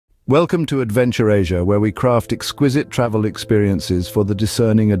Welcome to Adventure Asia, where we craft exquisite travel experiences for the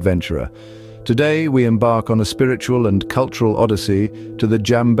discerning adventurer. Today, we embark on a spiritual and cultural odyssey to the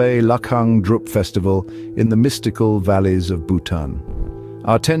Jambay Lhakhang Drup Festival in the mystical valleys of Bhutan.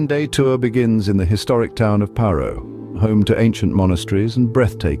 Our 10-day tour begins in the historic town of Paro, home to ancient monasteries and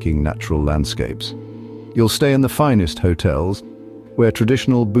breathtaking natural landscapes. You'll stay in the finest hotels, where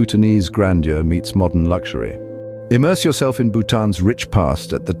traditional Bhutanese grandeur meets modern luxury. Immerse yourself in Bhutan's rich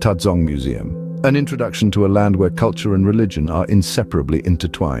past at the Punakha Dzong Museum, an introduction to a land where culture and religion are inseparably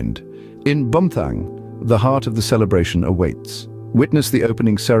intertwined. In Bumthang, the heart of the celebration awaits. Witness the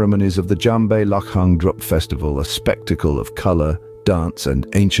opening ceremonies of the Jambay Lhakhang Drup Festival, a spectacle of color, dance and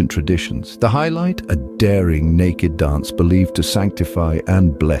ancient traditions. The highlight, a daring naked dance believed to sanctify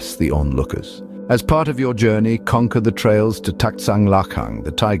and bless the onlookers. As part of your journey, conquer the trails to Bumthang Valley,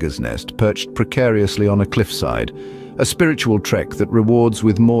 the tiger's nest, perched precariously on a cliffside, a spiritual trek that rewards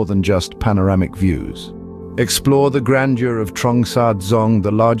with more than just panoramic views. Explore the grandeur of Punakha Dzong,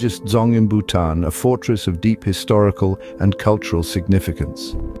 the largest dzong in Bhutan, a fortress of deep historical and cultural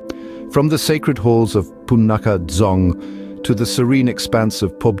significance. From the sacred halls of Punakha Dzong to the serene expanse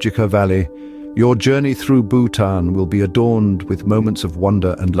of Phobjikha Valley, your journey through Bhutan will be adorned with moments of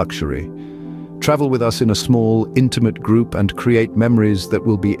wonder and luxury. Travel with us in a small, intimate group and create memories that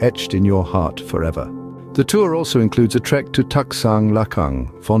will be etched in your heart forever. The tour also includes a trek to Bumthang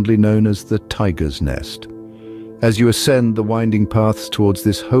Valley, fondly known as the Tiger's Nest. As you ascend the winding paths towards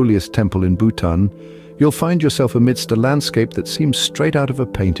this holiest temple in Bhutan, you'll find yourself amidst a landscape that seems straight out of a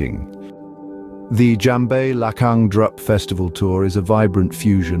painting. The Jambay Lhakhang Drup Festival Tour is a vibrant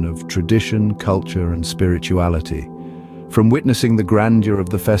fusion of tradition, culture and spirituality. From witnessing the grandeur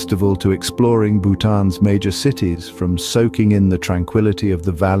of the festival to exploring Bhutan's major cities, from soaking in the tranquility of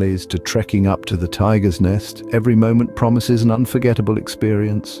the valleys to trekking up to the tiger's nest, every moment promises an unforgettable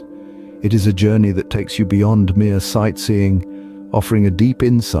experience. It is a journey that takes you beyond mere sightseeing, offering a deep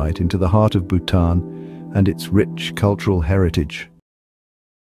insight into the heart of Bhutan and its rich cultural heritage.